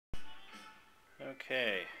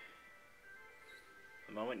Okay,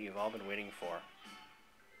 the moment you've all been waiting for.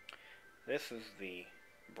 This is the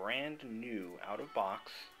brand new,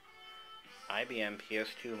 out-of-box IBM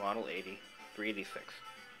PS2 Model 80 386.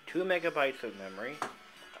 2 megabytes of memory,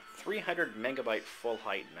 300 megabyte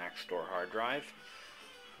full-height max store hard drive,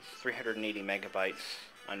 380 megabytes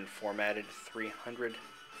unformatted, 300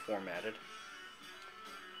 formatted.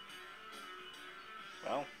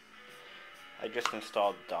 Well, I just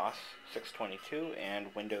installed DOS 622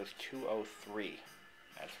 and Windows 203.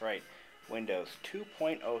 That's right, Windows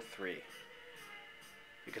 2.03.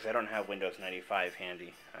 Because I don't have Windows 95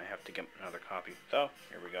 handy, I have to get another copy. So,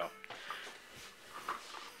 here we go.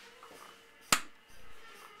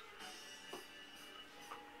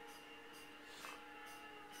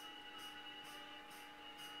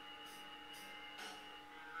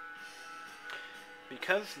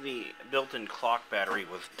 Because the built-in clock battery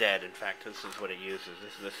was dead, in fact this is what it uses,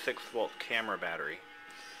 this is a 6-volt camera battery.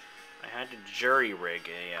 I had to jury-rig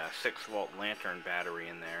a 6-volt lantern battery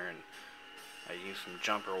in there, and I used some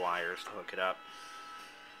jumper wires to hook it up.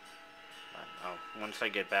 But, once I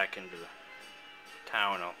get back into the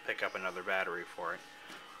town, I'll pick up another battery for it.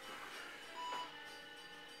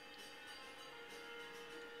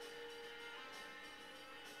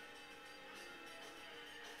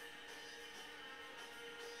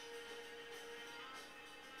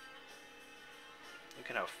 Look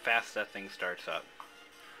at how fast that thing starts up.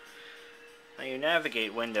 Now you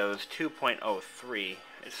navigate Windows 2.03.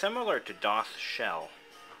 It's similar to DOS Shell,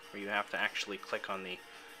 where you have to actually click on the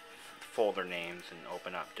folder names and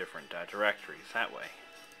open up different directories that way.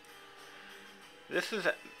 This is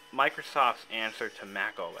Microsoft's answer to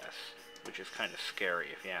Mac OS, which is kind of scary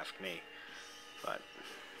if you ask me. But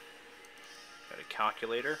got a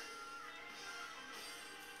calculator,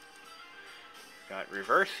 got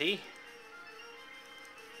reverse-y.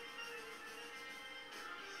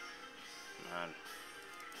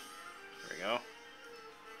 There we go.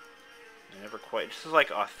 I never quite... This is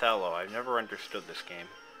like Othello. I've never understood this game.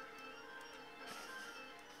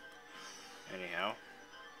 Anyhow.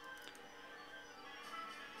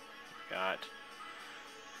 Got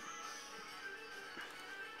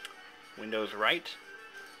Windows right.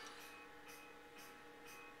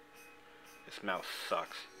 This mouse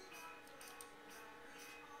sucks.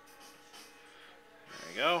 There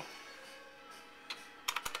we go.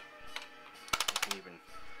 Even,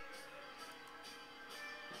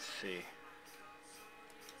 let's see,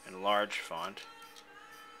 enlarge font.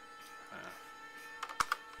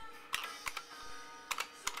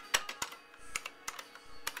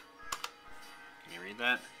 Can you read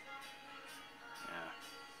that? Yeah.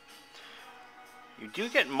 You do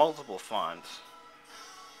get multiple fonts.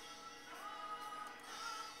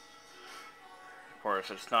 Of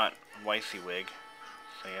course, it's not WYSIWYG,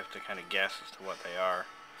 so you have to kind of guess as to what they are.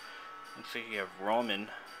 Let's see, you have Roman,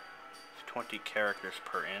 20 characters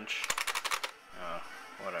per inch.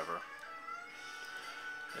 Whatever.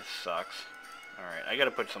 This sucks. Alright, I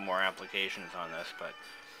gotta put some more applications on this, but...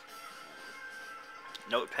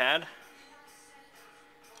 Notepad,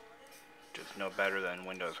 which is no better than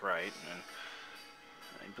Windows Right, and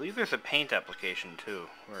I believe there's a Paint application too.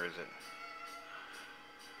 Where is it?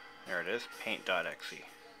 There it is, paint.exe.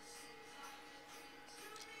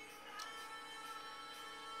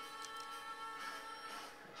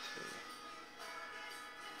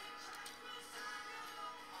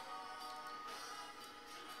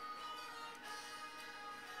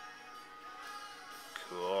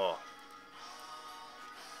 Cool.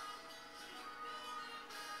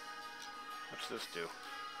 What's this do?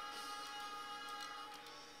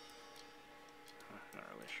 Not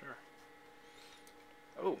really sure.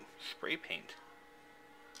 Oh, spray paint.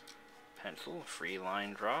 Pencil, free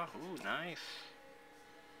line draw. Ooh, nice.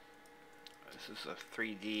 This is a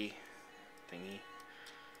 3D thingy.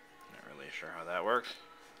 Not really sure how that works.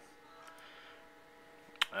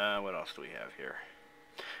 What else do we have here?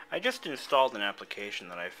 I just installed an application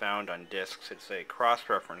that I found on discs. It's a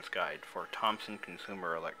cross-reference guide for Thomson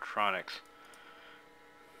Consumer Electronics.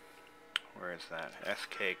 Where is that?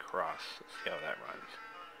 SK Cross. Let's see how that runs.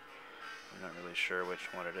 I'm not really sure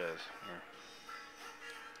which one it is.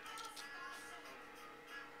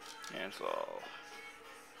 Here. Cancel.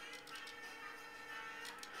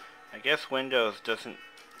 I guess Windows doesn't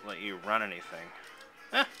let you run anything.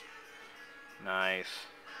 Eh. Nice.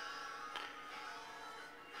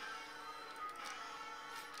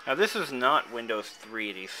 Now this is not Windows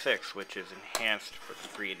 386, which is enhanced for the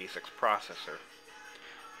 386 processor,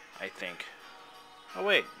 I think. Oh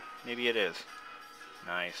wait, maybe it is.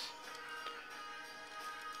 Nice.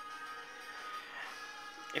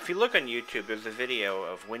 If you look on YouTube, there's a video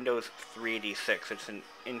of Windows 386. It's an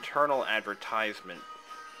internal advertisement,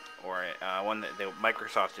 or one that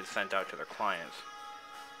Microsoft had sent out to their clients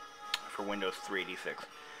for Windows 386.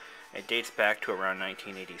 It dates back to around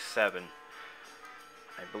 1987.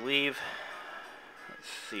 I believe, let's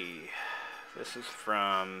see, this is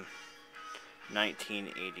from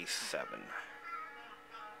 1987.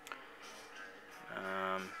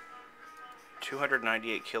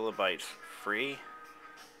 298 kilobytes free.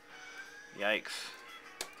 Yikes.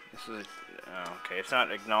 This is okay, it's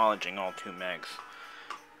not acknowledging all 2 megs.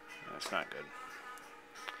 That's not good.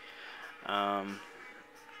 Oh,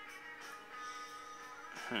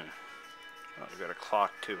 we got a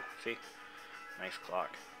clock too. See? Nice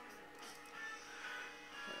clock.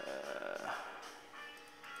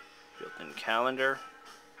 Built-in calendar.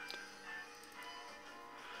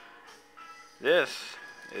 This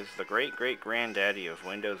is the great-great-granddaddy of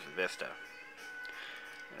Windows Vista.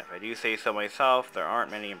 And if I do say so myself, there aren't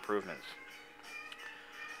many improvements.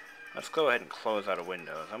 Let's go ahead and close out of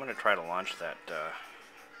Windows. I'm going to try to launch that, let's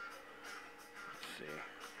see.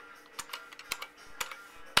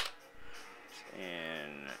 It's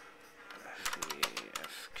in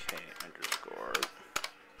CSK_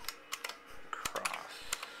 cross.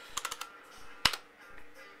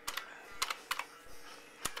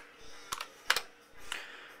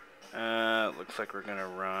 Looks like we're going to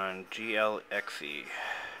run GLXE.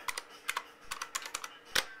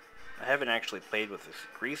 I haven't actually played with this.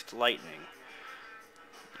 Greased Lightning.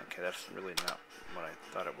 Okay, that's really not what I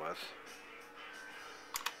thought it was.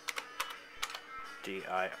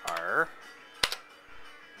 DIR.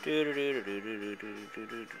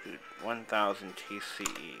 1000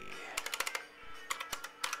 TCE.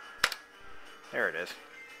 There it is.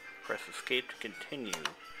 Press escape to continue.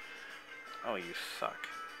 Oh, you suck.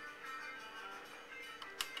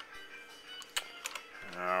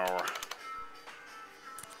 Oh.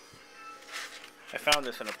 I found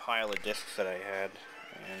this in a pile of discs that I had,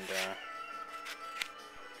 and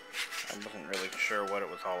I wasn't really sure what it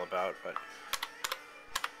was all about, but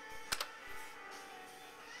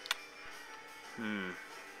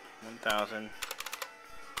 1000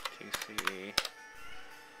 TCE.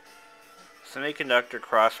 Semiconductor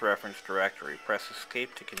cross-reference directory. Press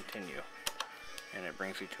escape to continue, and it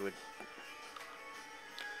brings you to a...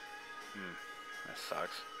 that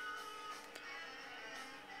sucks.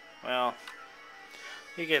 Well,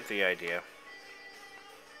 you get the idea.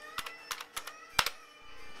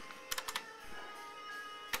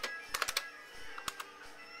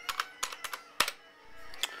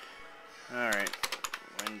 Alright,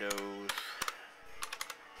 Windows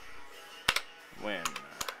Win.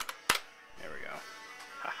 There we go.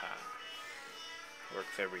 Haha.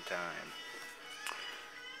 Works every time.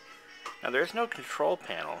 Now there's no control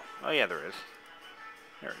panel. Oh yeah, there is.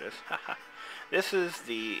 There it is. Haha. This is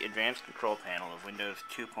the advanced control panel of Windows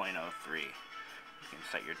 2.03. You can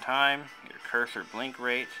set your time, your cursor blink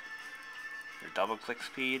rate, your double click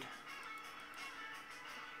speed,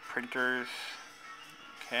 printers,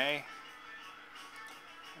 okay,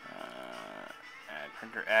 add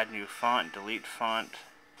printer, add new font, delete font,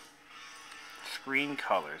 screen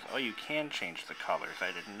colors. Oh, you can change the colors.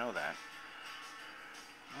 I didn't know that.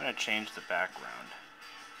 I'm going to change the background.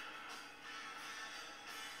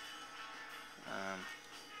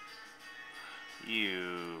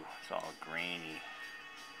 It's all grainy.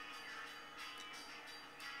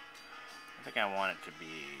 I think I want it to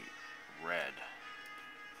be red.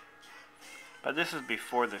 But this is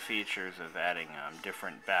before the features of adding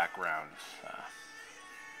different backgrounds.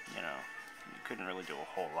 You know, you couldn't really do a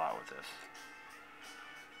whole lot with this.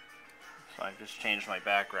 So I've just changed my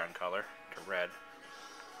background color to red.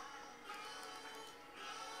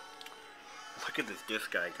 Look at this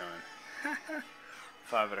disc icon.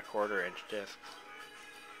 5¼ inch disc.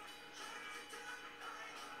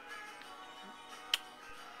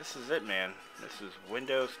 This is it, man. This is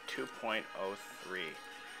Windows 2.03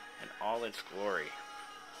 in all its glory.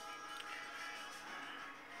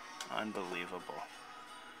 Unbelievable.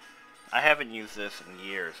 I haven't used this in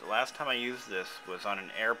years. The last time I used this was on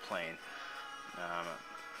an airplane,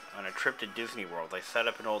 on a trip to Disney World. I set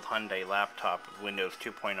up an old Hyundai laptop with Windows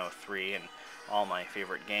 2.03 and all my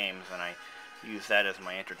favorite games, and I used that as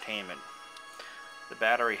my entertainment. The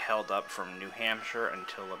battery held up from New Hampshire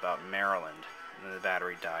until about Maryland, and then the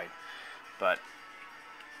battery died. But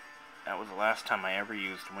that was the last time I ever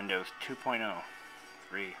used Windows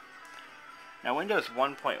 2.03. Now Windows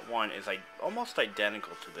 1.1 is almost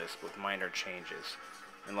identical to this with minor changes,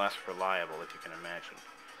 and less reliable, if you can imagine.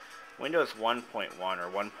 Windows 1.1 or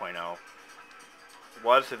 1.0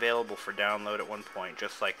 was available for download at one point,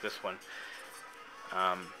 just like this one,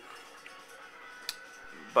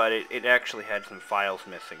 But it actually had some files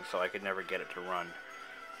missing, so I could never get it to run.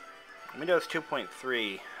 Windows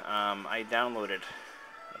 2.3, I downloaded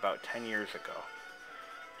about 10 years ago.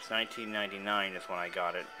 It's 1999 is when I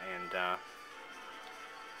got it, and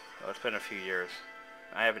well, it's been a few years.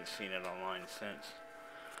 I haven't seen it online since.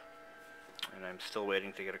 And I'm still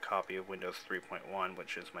waiting to get a copy of Windows 3.1,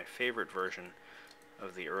 which is my favorite version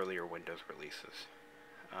of the earlier Windows releases.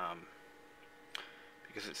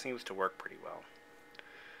 Because it seems to work pretty well.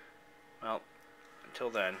 Well, until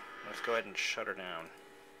then, let's go ahead and shut her down.